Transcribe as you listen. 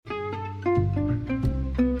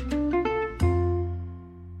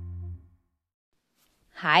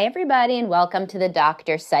Hi, everybody, and welcome to the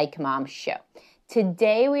Dr. Psych Mom Show.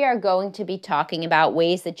 Today, we are going to be talking about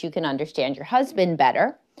ways that you can understand your husband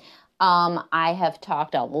better. I have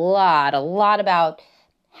talked a lot about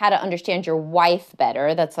how to understand your wife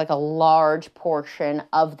better. That's like a large portion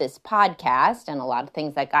of this podcast, and a lot of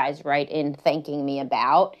things that guys write in thanking me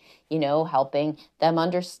about, helping them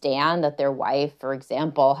understand that their wife, for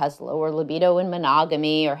example, has lower libido in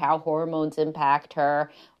monogamy, or how hormones impact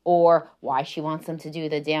her, or why she wants them to do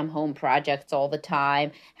the damn home projects all the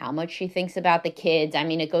time, how much she thinks about the kids. I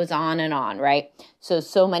mean, it goes on and on, right?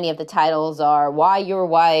 So many of the titles are why your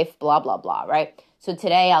wife, blah, blah, blah, right? So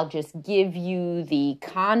today I'll just give you the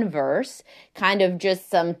converse, kind of just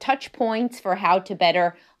some touch points for how to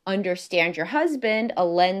better understand your husband, a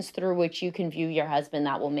lens through which you can view your husband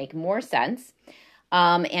that will make more sense.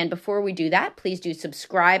 And before we do that, please do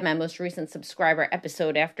subscribe. My most recent subscriber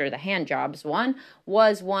episode after the hand jobs one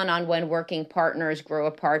was one on when working partners grow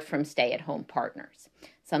apart from stay-at-home partners,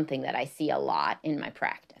 something that I see a lot in my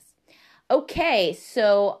practice. Okay,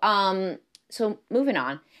 so moving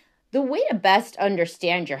on. The way to best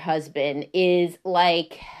understand your husband is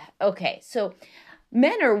so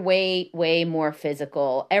men are way, way more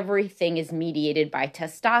physical. Everything is mediated by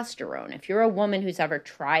testosterone. If you're a woman who's ever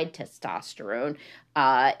tried testosterone,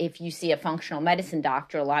 if you see a functional medicine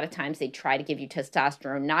doctor, a lot of times they try to give you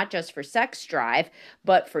testosterone, not just for sex drive,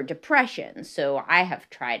 but for depression. So I have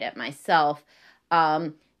tried it myself.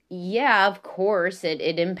 Yeah, of course, it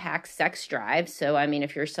impacts sex drive. So, I mean,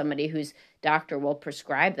 if you're somebody whose doctor will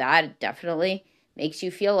prescribe that, it definitely makes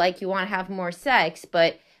you feel like you want to have more sex.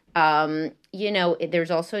 But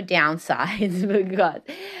there's also downsides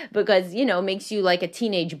because it makes you like a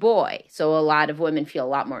teenage boy. So a lot of women feel a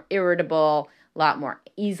lot more irritable, a lot more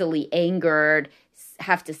easily angered,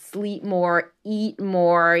 have to sleep more, eat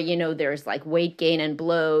more, there's like weight gain and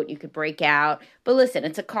bloat, you could break out. But listen,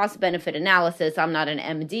 it's a cost-benefit analysis. I'm not an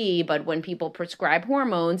MD, but when people prescribe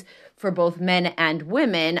hormones for both men and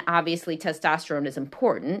women, obviously testosterone is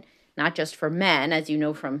important. Not just for men, as you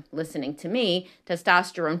know from listening to me,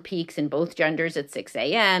 testosterone peaks in both genders at 6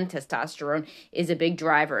 a.m. Testosterone is a big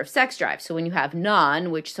driver of sex drive. So when you have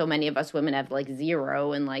none, which so many of us women have like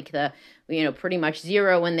zero and like the, pretty much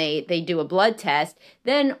zero when they do a blood test,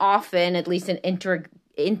 then often at least an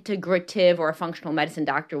integrative or a functional medicine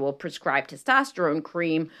doctor will prescribe testosterone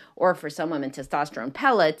cream, or for some women, testosterone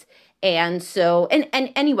pellets. And so, and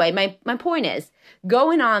anyway, my point is,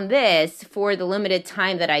 going on this for the limited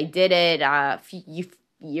time that I did it a few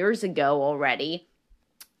years ago already,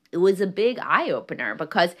 it was a big eye-opener,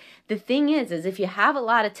 because the thing is if you have a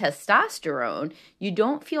lot of testosterone, you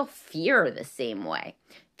don't feel fear the same way.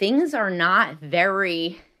 Things are not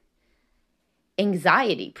very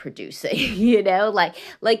anxiety producing,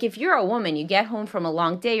 like if you're a woman, you get home from a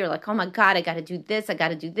long day, you're like, oh my God, I got to do this. I got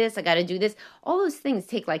to do this. I got to do this. All those things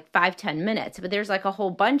take like 5-10 minutes, but there's like a whole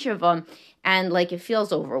bunch of them. And like, it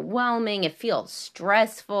feels overwhelming. It feels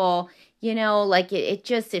stressful,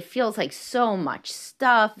 it feels like so much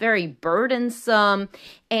stuff, very burdensome.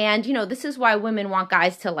 And, this is why women want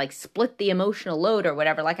guys to like split the emotional load or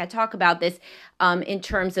whatever. Like I talk about this in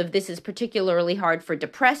terms of this is particularly hard for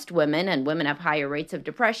depressed women, and women have higher rates of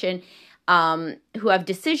depression, who have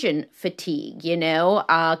decision fatigue,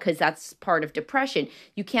 because that's part of depression.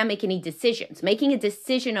 You can't make any decisions. Making a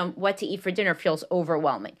decision on what to eat for dinner feels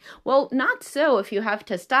overwhelming. Well, not so if you have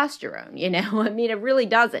testosterone, I mean, it really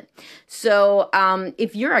doesn't. So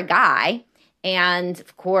if you're a guy, and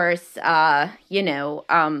of course, plenty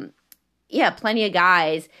of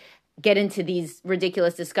guys get into these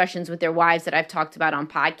ridiculous discussions with their wives that I've talked about on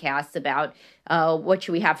podcasts about what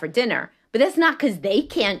should we have for dinner. But that's not because they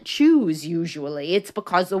can't choose usually. It's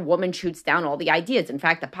because the woman shoots down all the ideas. In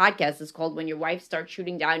fact, the podcast is called When Your Wife Starts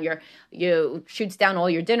Shooting Down Shoots Down All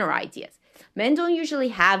Your Dinner Ideas. Men don't usually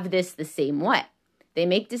have this the same way. They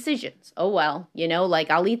make decisions. Oh, well, like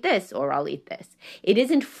I'll eat this or I'll eat this. It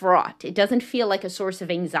isn't fraught. It doesn't feel like a source of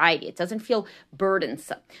anxiety. It doesn't feel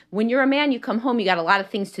burdensome. When you're a man, you come home, you got a lot of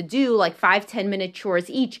things to do, like 5-10 minute chores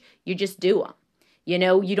each. You just do them.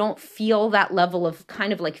 You don't feel that level of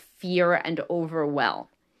kind of like fear and overwhelm.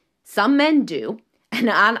 Some men do. And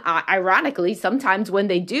ironically, sometimes when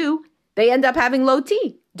they do, they end up having low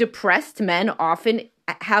T. Depressed men often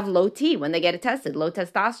have low T when they get it tested, low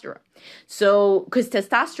testosterone. So, because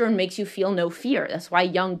testosterone makes you feel no fear. That's why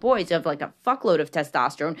young boys who have like a fuckload of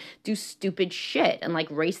testosterone do stupid shit and like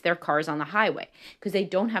race their cars on the highway because they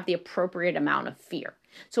don't have the appropriate amount of fear.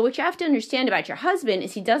 So what you have to understand about your husband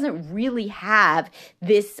is he doesn't really have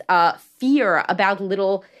this fear about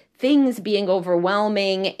little things being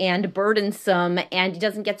overwhelming and burdensome, and he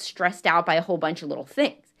doesn't get stressed out by a whole bunch of little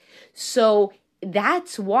things. So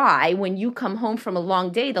that's why when you come home from a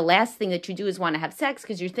long day, the last thing that you do is want to have sex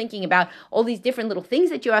because you're thinking about all these different little things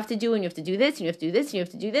that you have to do, and you have to do this, and you have to do this, and you have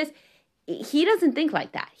to do this. He doesn't think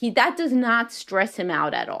like that. That does not stress him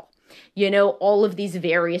out at all. All of these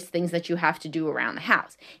various things that you have to do around the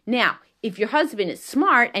house. Now, if your husband is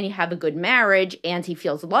smart and you have a good marriage and he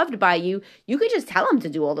feels loved by you, you could just tell him to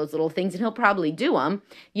do all those little things and he'll probably do them,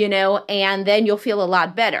 and then you'll feel a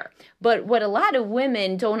lot better. But what a lot of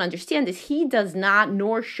women don't understand is he does not,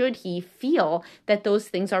 nor should he, feel that those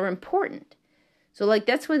things are important. So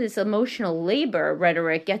that's where this emotional labor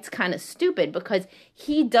rhetoric gets kind of stupid, because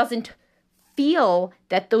he doesn't feel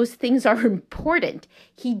that those things are important.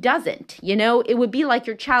 He doesn't. It would be like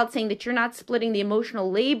your child saying that you're not splitting the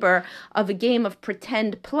emotional labor of a game of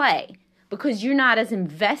pretend play because you're not as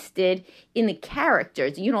invested in the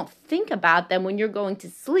characters. You don't think about them when you're going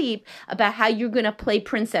to sleep, about how you're going to play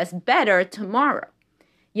princess better tomorrow,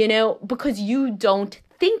 because you don't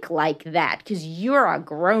think like that, because you're a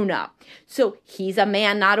grown-up. So he's a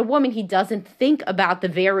man, not a woman. He doesn't think about the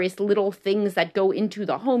various little things that go into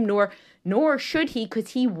the home, nor should he,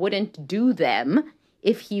 because he wouldn't do them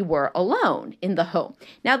if he were alone in the home.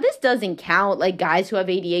 Now, this doesn't count like guys who have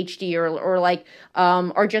ADHD or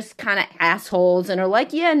are just kind of assholes and are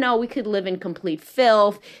like, yeah, no, we could live in complete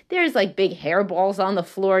filth. There's big hairballs on the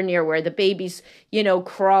floor near where the baby's,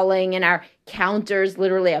 crawling, and our counters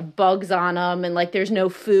literally have bugs on them, and there's no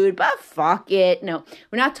food, but fuck it. No,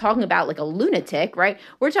 we're not talking about a lunatic, right?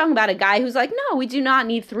 We're talking about a guy who's no, we do not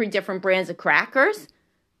need 3 different brands of crackers,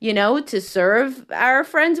 to serve our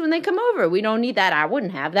friends when they come over. We don't need that. I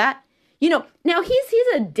wouldn't have that. Now he's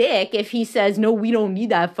a dick if he says, no, we don't need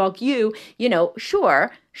that. Fuck you. Sure,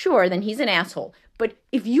 then he's an asshole. But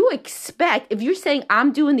if you're saying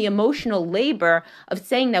I'm doing the emotional labor of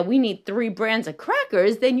saying that we need 3 brands of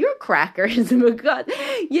crackers, then you're crackers, because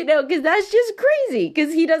that's just crazy,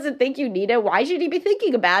 because he doesn't think you need it. Why should he be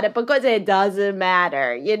thinking about it? Because it doesn't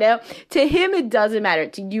matter, To him, it doesn't matter.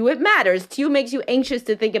 To you, it matters. To you, it makes you anxious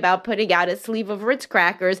to think about putting out a sleeve of Ritz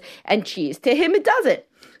crackers and cheese. To him, it doesn't.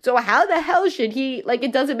 So how the hell should he,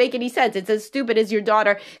 it doesn't make any sense. It's as stupid as your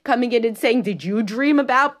daughter coming in and saying, did you dream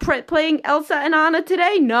about playing Elsa and Anna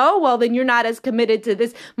today? No? Well, then you're not as committed to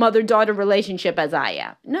this mother-daughter relationship as I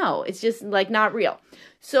am. No, it's just not real.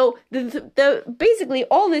 So basically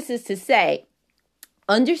all this is to say,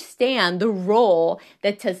 understand the role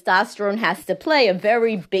that testosterone has to play, a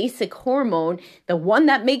very basic hormone, the one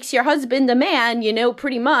that makes your husband a man,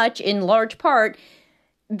 pretty much in large part.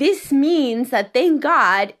 This means that, thank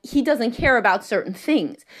God, he doesn't care about certain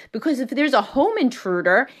things. Because if there's a home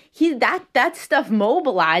intruder, that stuff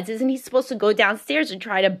mobilizes, and he's supposed to go downstairs and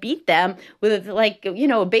try to beat them with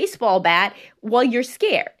a baseball bat while you're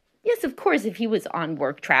scared. Yes, of course, if he was on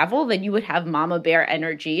work travel, then you would have mama bear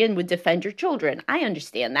energy and would defend your children. I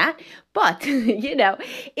understand that. But,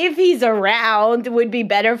 if he's around, it would be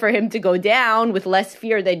better for him to go down with less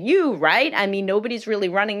fear than you, right? I mean, nobody's really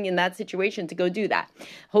running in that situation to go do that.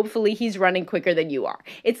 Hopefully, he's running quicker than you are.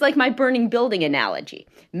 It's like my burning building analogy.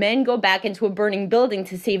 Men go back into a burning building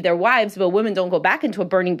to save their wives, but women don't go back into a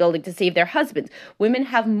burning building to save their husbands. Women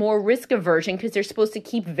have more risk aversion because they're supposed to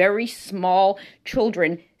keep very small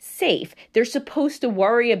children safe. They're supposed to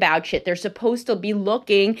worry about shit. They're supposed to be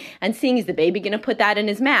looking and seeing, is the baby going to put that in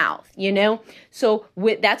his mouth? So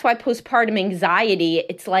that's why postpartum anxiety,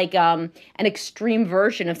 it's like an extreme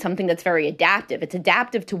version of something that's very adaptive. It's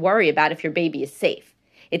adaptive to worry about if your baby is safe.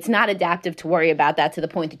 It's not adaptive to worry about that to the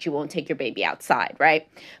point that you won't take your baby outside, right?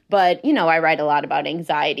 But, I write a lot about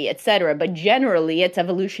anxiety, etc. But generally, it's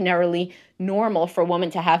evolutionarily normal for a woman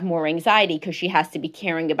to have more anxiety because she has to be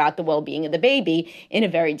caring about the well-being of the baby in a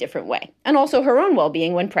very different way. And also her own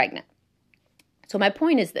well-being when pregnant. So my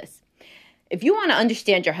point is this. If you want to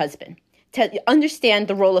understand your husband, to understand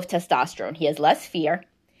the role of testosterone, he has less fear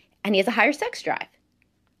and he has a higher sex drive.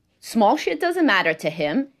 Small shit doesn't matter to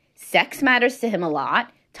him. Sex matters to him a lot.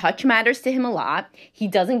 Touch matters to him a lot. He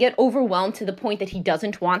doesn't get overwhelmed to the point that he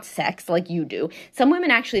doesn't want sex like you do. Some women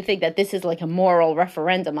actually think that this is like a moral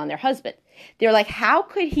referendum on their husband. They're like, how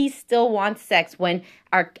could he still want sex when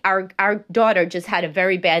our daughter just had a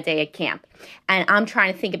very bad day at camp? And I'm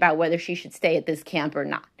trying to think about whether she should stay at this camp or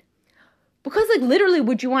not. Because, literally,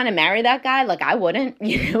 would you want to marry that guy? I wouldn't,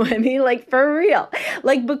 you know what I mean? For real.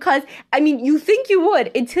 Because, you think you would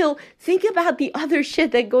until think about the other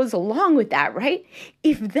shit that goes along with that, right?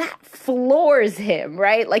 If that floors him,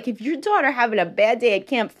 right? If your daughter having a bad day at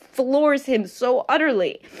camp floors him so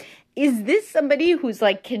utterly, is this somebody who's,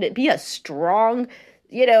 can it be a strong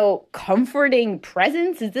comforting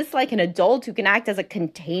presence? Is this like an adult who can act as a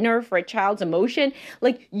container for a child's emotion?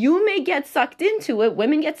 Like, you may get sucked into it.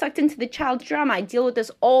 Women get sucked into the child's drama. I deal with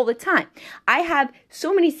this all the time. I have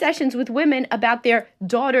so many sessions with women about their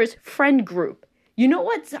daughter's friend group. You know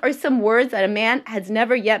what are some words that a man has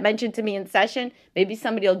never yet mentioned to me in session? Maybe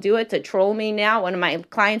somebody will do it to troll me now, one of my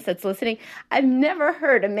clients that's listening. I've never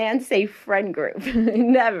heard a man say friend group.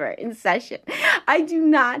 Never in session. I do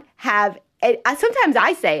not have sometimes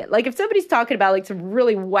I say it, like if somebody's talking about like some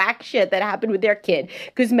really whack shit that happened with their kid,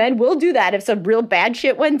 because men will do that. If some real bad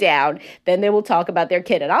shit went down, then they will talk about their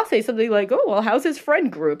kid. And I'll say something like, oh, well, how's his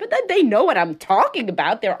friend group? And then they know what I'm talking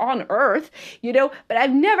about. They're on earth, but I've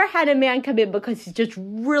never had a man come in because he's just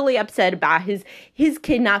really upset about his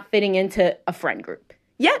kid not fitting into a friend group.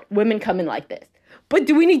 Yet women come in like this. But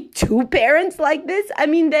do we need two parents like this? I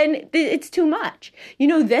mean, then it's too much.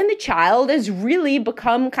 Then the child has really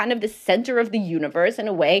become kind of the center of the universe in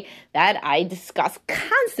a way that I discuss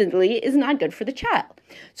constantly is not good for the child.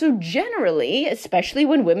 So generally, especially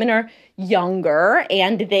when women are younger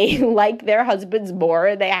and they like their husbands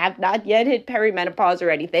more, they have not yet hit perimenopause or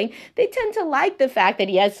anything, they tend to like the fact that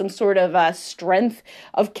he has some sort of strength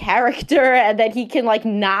of character and that he can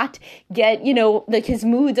not get, like his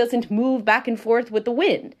mood doesn't move back and forth with the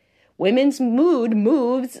wind. Women's mood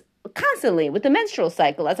moves constantly with the menstrual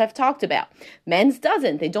cycle, as I've talked about. Men's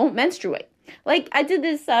doesn't. They don't menstruate. Like I did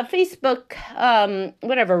this Facebook,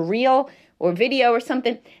 reel or video or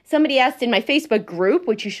something. Somebody asked in my Facebook group,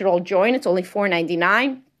 which you should all join. It's only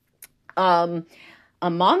 $4.99 a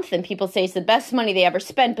month. And people say it's the best money they ever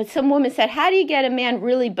spent. But some woman said, how do you get a man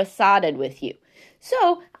really besotted with you?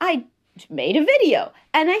 So I made a video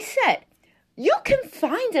and I said, you can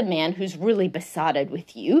find a man who's really besotted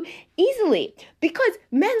with you easily because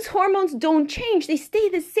men's hormones don't change. They stay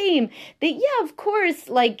the same. Of course,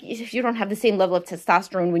 like if you don't have the same level of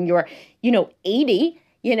testosterone when you're, 80,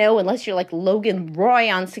 unless you're like Logan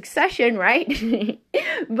Roy on Succession, right?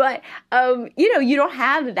 But, you don't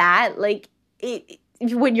have that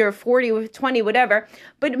when you're 40 or 20, whatever.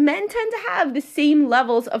 But men tend to have the same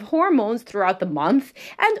levels of hormones throughout the month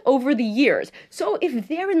and over the years. So if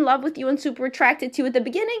they're in love with you and super attracted to you at the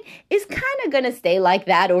beginning, it's kind of going to stay like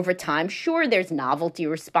that over time. Sure, there's novelty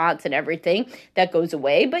response and everything that goes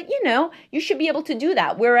away, but you should be able to do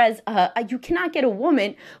that. Whereas you cannot get a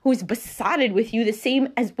woman who is besotted with you the same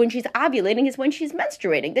as when she's ovulating as when she's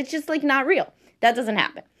menstruating. That's just not real. That doesn't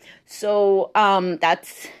happen. So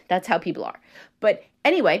that's how people are. But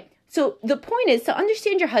anyway, so the point is to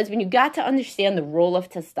understand your husband, you got to understand the role of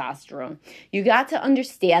testosterone. You got to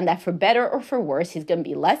understand that for better or for worse, he's going to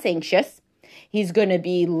be less anxious. He's going to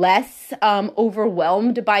be less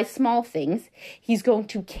overwhelmed by small things. He's going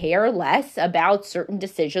to care less about certain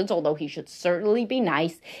decisions, although he should certainly be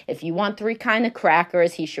nice. If you want 3 kind of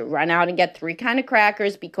crackers, he should run out and get 3 kind of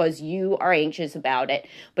crackers because you are anxious about it.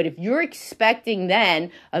 But if you're expecting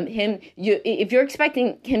then if you're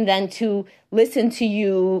expecting him then to listen to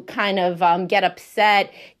you kind of get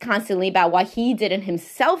upset constantly about why he didn't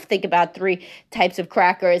himself think about 3 types of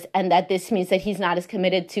crackers, and that this means that he's not as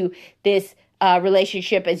committed to this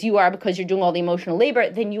relationship as you are because you're doing all the emotional labor,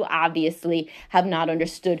 then you obviously have not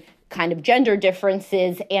understood kind of gender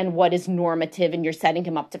differences and what is normative, and you're setting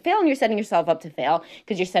him up to fail, and you're setting yourself up to fail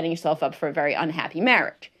because you're setting yourself up for a very unhappy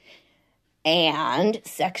marriage. And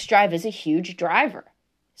sex drive is a huge driver.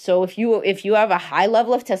 So if you have a high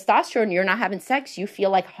level of testosterone and you're not having sex, you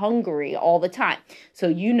feel like hungry all the time.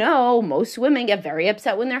 So most women get very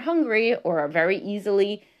upset when they're hungry or are very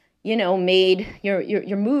easily made,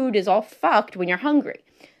 your mood is all fucked when you're hungry.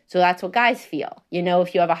 So that's what guys feel.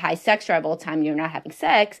 If you have a high sex drive all the time, you're not having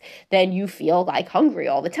sex, then you feel like hungry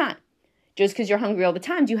all the time. Just because you're hungry all the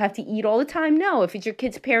time, do you have to eat all the time? No. If it's your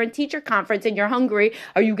kid's parent-teacher conference and you're hungry,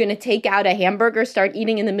 are you going to take out a hamburger, start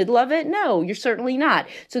eating in the middle of it? No, you're certainly not.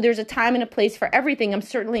 So there's a time and a place for everything. I'm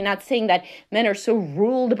certainly not saying that men are so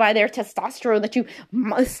ruled by their testosterone that you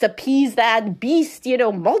must appease that beast,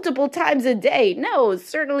 multiple times a day. No,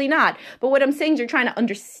 certainly not. But what I'm saying is you're trying to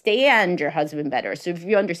understand your husband better. So if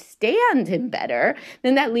you understand him better,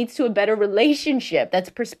 then that leads to a better relationship. That's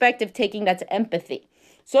perspective taking, that's empathy.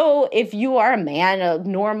 So if you are a man, a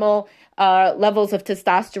normal levels of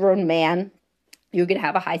testosterone man, you're going to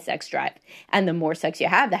have a high sex drive. And the more sex you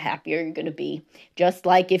have, the happier you're going to be. Just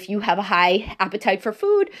like if you have a high appetite for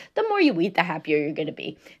food, the more you eat, the happier you're going to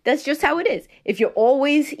be. That's just how it is. If you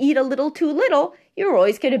always eat a little too little, you're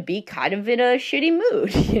always going to be kind of in a shitty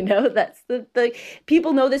mood. That's the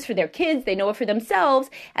people know this for their kids. They know it for themselves.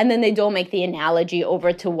 And then they don't make the analogy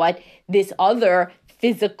over to what this other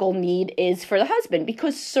physical need is for the husband,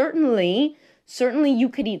 because certainly Certainly you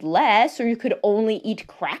could eat less, or you could only eat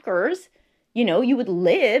crackers. You know, you would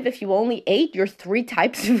live if you only ate your 3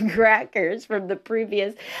 types of crackers from the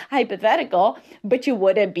previous hypothetical, but you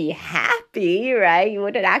wouldn't be happy, right? You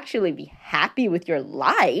wouldn't actually be happy with your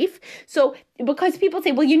life. So, because people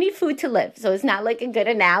say, well, you need food to live. So it's not like a good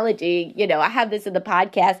analogy. You know, I have this in the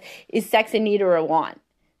podcast, is sex a need or a want?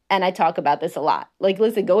 And I talk about this a lot. Like,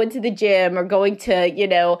 listen, going to the gym or going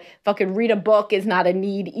to, fucking read a book is not a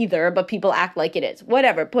need either, but people act like it is.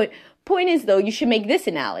 Whatever. Point is, though, you should make this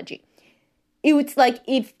analogy. It's like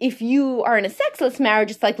if you are in a sexless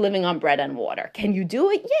marriage, it's like living on bread and water. Can you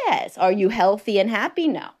do it? Yes. Are you healthy and happy?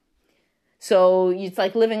 No. So it's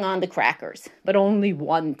like living on the crackers, but only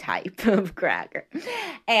one type of cracker.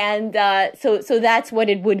 And so that's what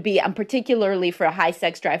it would be, and particularly for a high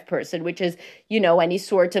sex drive person, which is, any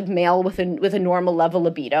sort of male with a normal level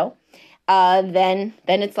libido. Then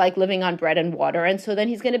it's like living on bread and water. And so then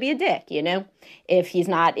he's going to be a dick, if he's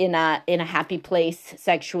not in a happy place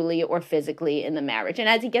sexually or physically in the marriage. And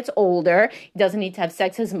as he gets older, he doesn't need to have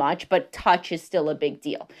sex as much, but touch is still a big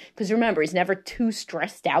deal. Because remember, he's never too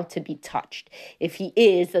stressed out to be touched. If he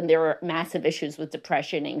is, then there are massive issues with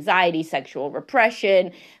depression, anxiety, sexual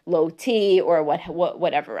repression, low T, or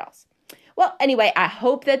whatever else. Well, anyway, I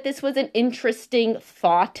hope that this was an interesting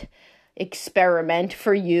thought experiment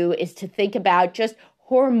for you, is to think about just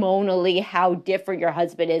hormonally how different your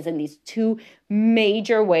husband is in these 2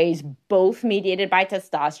 major ways, both mediated by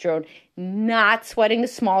testosterone, not sweating the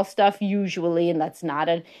small stuff usually, and that's not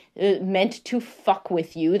meant to fuck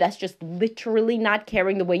with you. That's just literally not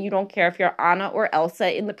caring the way you don't care if you're Anna or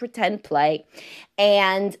Elsa in the pretend play.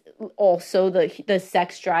 And also the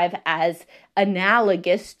sex drive as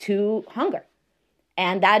analogous to hunger.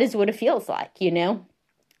 And that is what it feels like,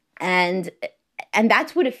 And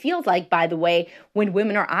that's what it feels like, by the way, when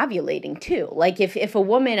women are ovulating too. Like if a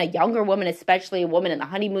woman, a younger woman, especially a woman in the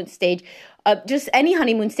honeymoon stage, just any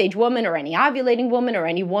honeymoon stage woman or any ovulating woman or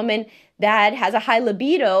any woman that has a high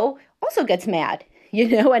libido also gets mad,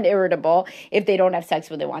 and irritable if they don't have sex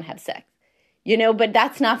when they want to have sex. But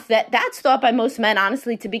that's thought by most men,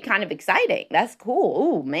 honestly, to be kind of exciting. That's cool.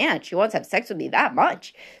 Oh, man, she wants to have sex with me that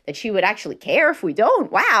much that she would actually care if we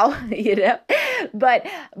don't. Wow. But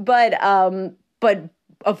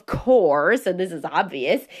of course, and this is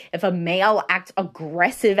obvious, if a male acts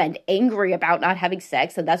aggressive and angry about not having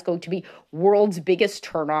sex, then that's going to be world's biggest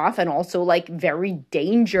turnoff, and also like very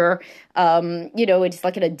danger, it's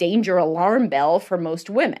like a danger alarm bell for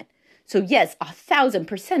most women. So yes,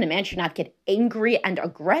 1,000%, a man should not get angry and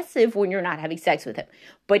aggressive when you're not having sex with him.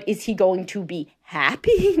 But is he going to be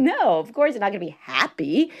happy? No, of course he's not going to be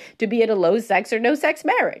happy to be in a low sex or no sex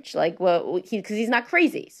marriage. Because he's not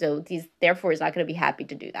crazy. So he's not going to be happy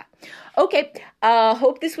to do that. Okay,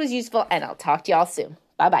 hope this was useful, and I'll talk to y'all soon.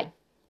 Bye-bye.